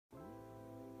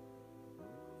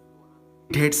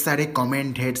ढेर सारे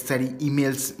कमेंट, ढेर सारी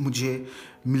ईमेल्स मुझे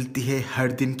मिलती है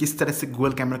हर दिन। किस तरह से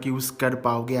गूगल कैमरा का यूज़ कर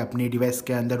पाओगे अपने डिवाइस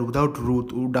के अंदर विदाउट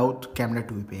रूट, विदाउट कैमरा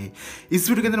 2 पे। इस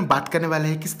वीडियो के अंदर हम बात करने वाले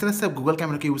हैं किस तरह से आप गूगल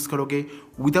कैमरा का यूज़ करोगे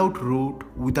without root,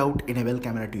 without enable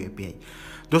camera 2 API।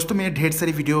 दोस्तों मैं ढेर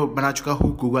सारी वीडियो बना चुका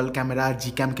हूँ गूगल कैमरा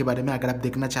Gcam के बारे में। अगर आप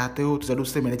देखना चाहते हो तो ज़रूर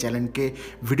से मेरे चैनल के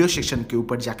वीडियो सेक्शन के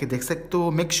ऊपर जाके देख सकते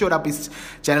हो। मेक श्योर आप इस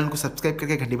चैनल को सब्सक्राइब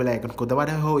करके घंटी वाला आइकन को दबा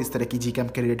रहे हो इस तरह की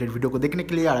Gcam के रिलेटेड वीडियो को देखने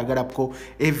के लिए। और अगर आपको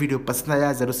ये वीडियो पसंद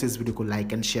आया ज़रूर से इस वीडियो को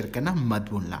लाइक एंड शेयर करना मत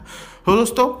भूलना। तो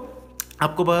दोस्तों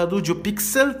आपको बता दूं, जो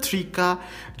Pixel 3 का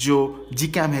जो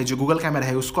Gcam है, जो गूगल कैमरा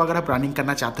है, उसको अगर आप रनिंग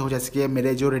करना चाहते हो, जैसे कि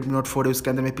मेरे जो Redmi Note 4 है उसके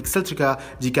अंदर मैं Pixel 3 का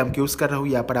Gcam यूज़ कर रहा हूँ।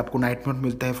 यहाँ पर आपको नाइट मोड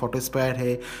मिलता है, फोटो स्क्वायर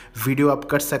है, वीडियो आप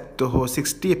कर सकते हो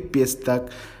 60 FPS तक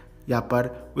यहाँ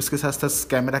पर। उसके साथ साथ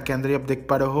कैमरा के अंदर ही आप देख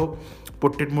पा रहे हो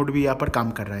पोर्ट्रेट मोड भी यहाँ पर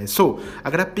काम कर रहा है। सो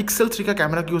अगर आप Pixel 3 का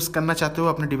कैमरा यूज़ करना चाहते हो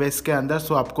अपने डिवाइस के अंदर,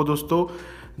 सो आपको दोस्तों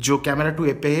जो Camera2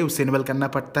 API है उसे इनेबल करना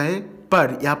पड़ता है।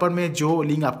 पर यहाँ पर मैं जो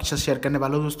लिंक आपके साथ शेयर करने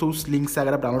वाला हूँ दोस्तों, उस लिंक से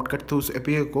अगर आप डाउनलोड करते हो उस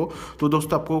API को, तो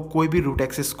दोस्तों आपको कोई भी रूट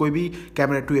एक्सेस, कोई भी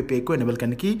Camera2 API को इनेबल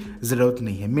करने की ज़रूरत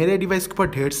नहीं है। मेरे डिवाइस के ऊपर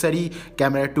ढेर सारी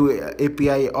Camera2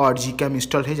 API और Gcam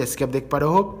इंस्टॉल है, जैसे कि आप देख पा रहे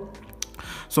हो।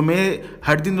 सो मैं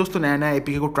हर दिन दोस्तों नया नया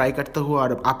API को ट्राई करता हूँ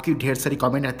और आपकी ढेर सारी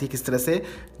कमेंट आती है किस तरह से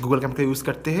गूगल कैमरा का यूज़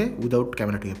करते हैं विदाउट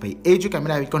Camera2 API। ये जो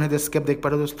कैमरा आइकॉन है जैसे कि आप देख पा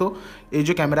रहे हो दोस्तों, ये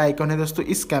जो कैमरा आइकॉन है दोस्तों,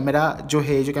 इस कैमरा जो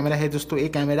कैमरा है दोस्तों, ये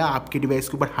कैमरा आपके डिवाइस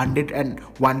के ऊपर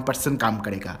 101% काम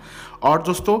करेगा। और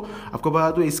दोस्तों आपको बता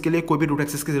दूँ, इसके लिए कोई भी रूट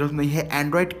एक्सेस की जरूरत नहीं है।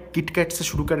 एंड्रॉयड किटकैट से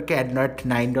शुरू करके एंड्रॉयड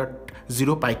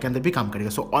 9.0 पाई के अंदर भी काम करेगा।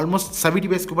 सो ऑलमोस्ट सभी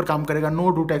डिवाइस के ऊपर काम करेगा। No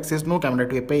root access, no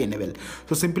Camera2 API enable.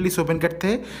 तो सिंपली इसे ओपन करते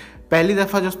हैं। पहली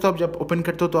दफ़ा दोस्तों आप जब ओपन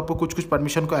करते हो तो आपको कुछ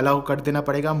परमिशन को अलाउ कर देना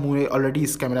पड़ेगा। मैं ऑलरेडी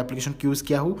इस कैमरा एप्लीकेशन को यूज़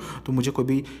किया हूँ तो मुझे कोई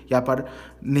भी यहाँ पर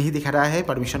नहीं दिखा रहा है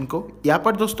परमिशन को। यहाँ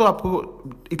पर दोस्तों आपको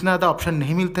इतना ज़्यादा ऑप्शन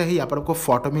नहीं मिलता है। यहाँ पर आपको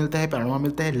फोटो मिलता है, पैनोरामा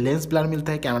मिलता है, लेंस ब्लर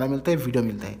मिलता है, कैमरा मिलता है, वीडियो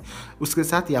मिलता है। उसके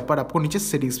साथ यहाँ पर आपको नीचे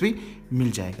सेटिंग्स भी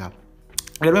मिल जाएगा।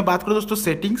 अगर मैं बात करूँ दोस्तों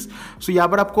सेटिंग्स, सो यहाँ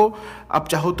पर आपको आप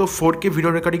चाहो तो 4K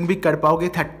वीडियो रिकॉर्डिंग भी कर पाओगे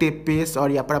 30 FPS,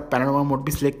 और यहाँ पर आप पैनोरामा मोड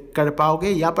भी सिलेक्ट कर पाओगे।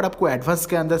 यहाँ पर आपको एडवांस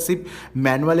के अंदर सिर्फ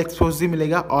मैनुअल एक्सपोज ही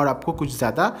मिलेगा और आपको कुछ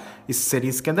ज़्यादा इस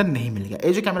सीरीज़ के अंदर नहीं मिलेगा।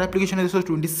 ये जो कैमरा एप्लीकेशन है दोस्तों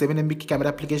 27 MB की कैमरा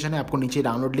एप्लीकेशन है। आपको नीचे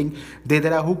डाउनलोड लिंक दे दे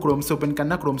रहा हूँ। क्रोम से ओपन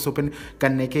करना, क्रोम से ओपन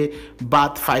करने के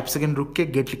बाद 5 सेकंड रुक के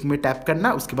गेट लिंक में टैप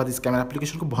करना। उसके बाद इस कैमरा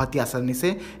एप्लीकेशन को बहुत ही आसानी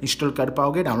से इंस्टॉल कर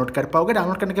पाओगे, डाउनलोड कर पाओगे।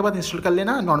 डाउनलोड करने के बाद इंस्टॉल कर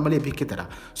लेना नॉर्मली अभी की तरह।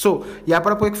 सो यहाँ पर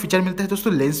आपको एक फीचर मिलता है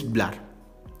दोस्तों, लेंस ब्लर।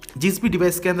 जिस भी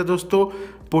डिवाइस के अंदर दोस्तों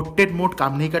पोर्ट्रेट मोड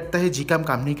काम नहीं करता है, Gcam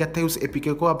काम नहीं करता है, उस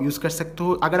APK को आप यूज़ कर सकते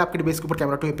हो। अगर आपके डिवाइस के ऊपर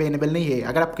Camera2 API इनेबल नहीं है,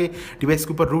 अगर आपके डिवाइस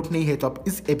के ऊपर रूट नहीं है, तो आप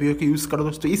इस APK को यूज़ करो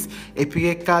दोस्तों। इस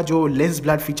APK का जो लेंस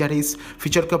ब्लर फीचर है, इस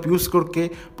फीचर को आप यूज़ करके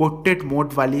पोर्ट्रेट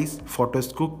मोड वाली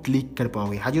फोटोज़ को क्लिक कर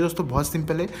पाओगे। हाँ जी दोस्तों, बहुत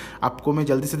सिंपल है। आपको मैं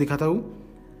जल्दी से दिखाता हूँ।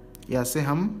 यहाँ से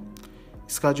हम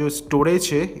इसका जो स्टोरेज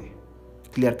है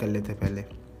क्लियर कर लेते हैं पहले।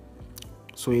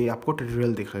 सो ये आपको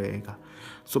ट्यूटोरियल दिखाएगा।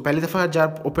 सो पहली दफ़ा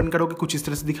जब ओपन करोगे कुछ इस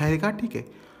तरह से दिखाएगा, ठीक है।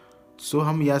 सो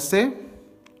हम यहाँ से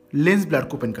लेंस ब्लर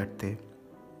को ओपन करते हैं।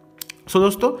 सो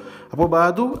दोस्तों आपको बता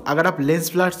दूँ, अगर आप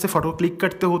लेंस ब्लर से फोटो क्लिक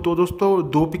करते हो तो दोस्तों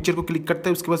 2 पिक्चर को क्लिक करते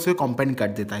हैं, उसके बाद से कंबाइन कर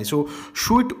देता है। सो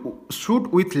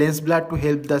shoot with lens blur to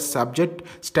help the subject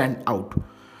stand out.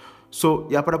 सो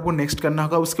यहाँ पर आपको नेक्स्ट करना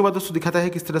होगा। उसके बाद दोस्तों दिखाता है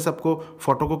किस तरह से आपको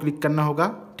फोटो को क्लिक करना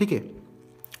होगा, ठीक है।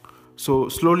 So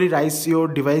slowly rise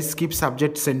your device keep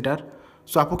subject centre.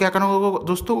 सो आपको क्या करना होगा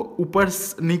दोस्तों, ऊपर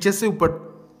नीचे से ऊपर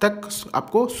तक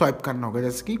आपको स्वाइप करना होगा,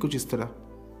 जैसे कि कुछ इस तरह,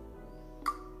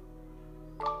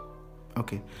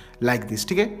 ओके, लाइक दिस,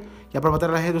 ठीक है। यहाँ पर बता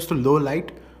रहा है दोस्तों लो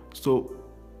light, so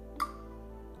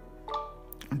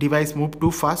device move to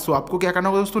fast. सो आपको क्या करना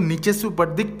होगा दोस्तों, नीचे से ऊपर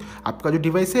दिख आपका जो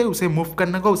डिवाइस है उसे मूव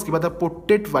करना होगा। उसके बाद आप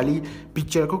पोर्ट्रेट वाली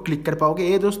पिक्चर को क्लिक कर पाओगे।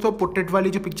 ये दोस्तों पोर्ट्रेट वाली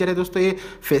जो पिक्चर है दोस्तों, ये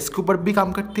फेस के ऊपर भी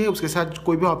काम करती है, उसके साथ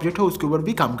कोई भी ऑब्जेक्ट हो उसके ऊपर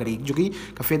भी काम करेगी, जो कि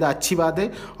काफ़ी ज़्यादा अच्छी बात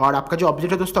है। और आपका जो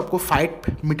ऑब्जेक्ट है दोस्तों आपको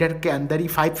 5 मीटर के अंदर ही,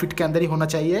 5 फीट के अंदर ही होना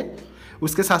चाहिए।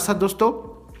 उसके साथ साथ दोस्तों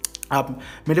आप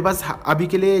मेरे पास अभी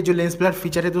के लिए जो लेंस ब्लर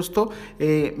फीचर है दोस्तों,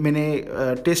 मैंने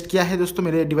टेस्ट किया है दोस्तों।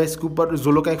 मेरे डिवाइस के ऊपर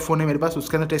जोलो का एक फ़ोन है मेरे पास,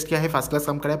 उसके अंदर टेस्ट किया है, फर्स्ट क्लास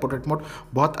काम कर रहा है। पोर्ट्रेट मोड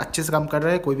बहुत अच्छे से काम कर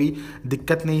रहा है, कोई भी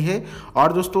दिक्कत नहीं है।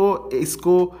 और दोस्तों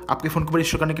इसको आपके फ़ोन के ऊपर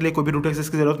इंस्टॉल करने के लिए कोई भी रूट एक्सेस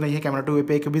की ज़रूरत नहीं है, Camera2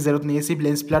 API की भी ज़रूरत नहीं है। सिर्फ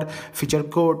लेंस ब्लर फीचर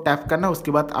को टैप करना,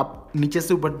 उसके बाद आप नीचे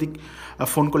से ऊपर दिख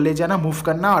फ़ोन को ले जाना, मूव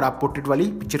करना, और आप पोर्ट्रेट वाली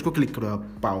पिक्चर को क्लिक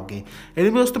कर पाओगे।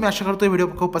 एनीवे दोस्तों मैं आशा करता हूँ वीडियो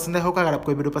को पसंद आया होगा। अगर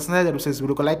आपको वीडियो पसंद आया जरूर से इस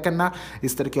वीडियो को लाइक करना।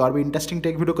 इस तरह की और भी इंटरेस्टिंग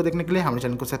टेक वीडियो देखने के लिए हमारे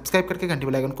चैनल को सब्सक्राइब करके घंटी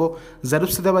वाले आइकन को जरूर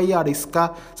से दबाइए। और इसका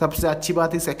सबसे अच्छी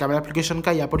बात है इस कैमरा एप्लीकेशन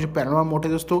का, यहाँ पर जो पैनोरामा मोड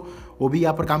है दोस्तों वो भी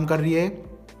यहाँ पर काम कर रही है।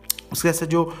 उसके जैसे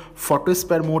जो फोटो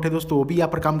स्पेयर मोड है दोस्तों वो भी यहाँ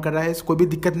पर काम कर रहा है, कोई भी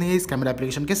दिक्कत नहीं है इस कैमरा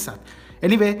एप्लीकेशन के साथ।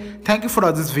 Anyway, thank you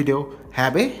for this video,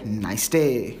 have a nice day.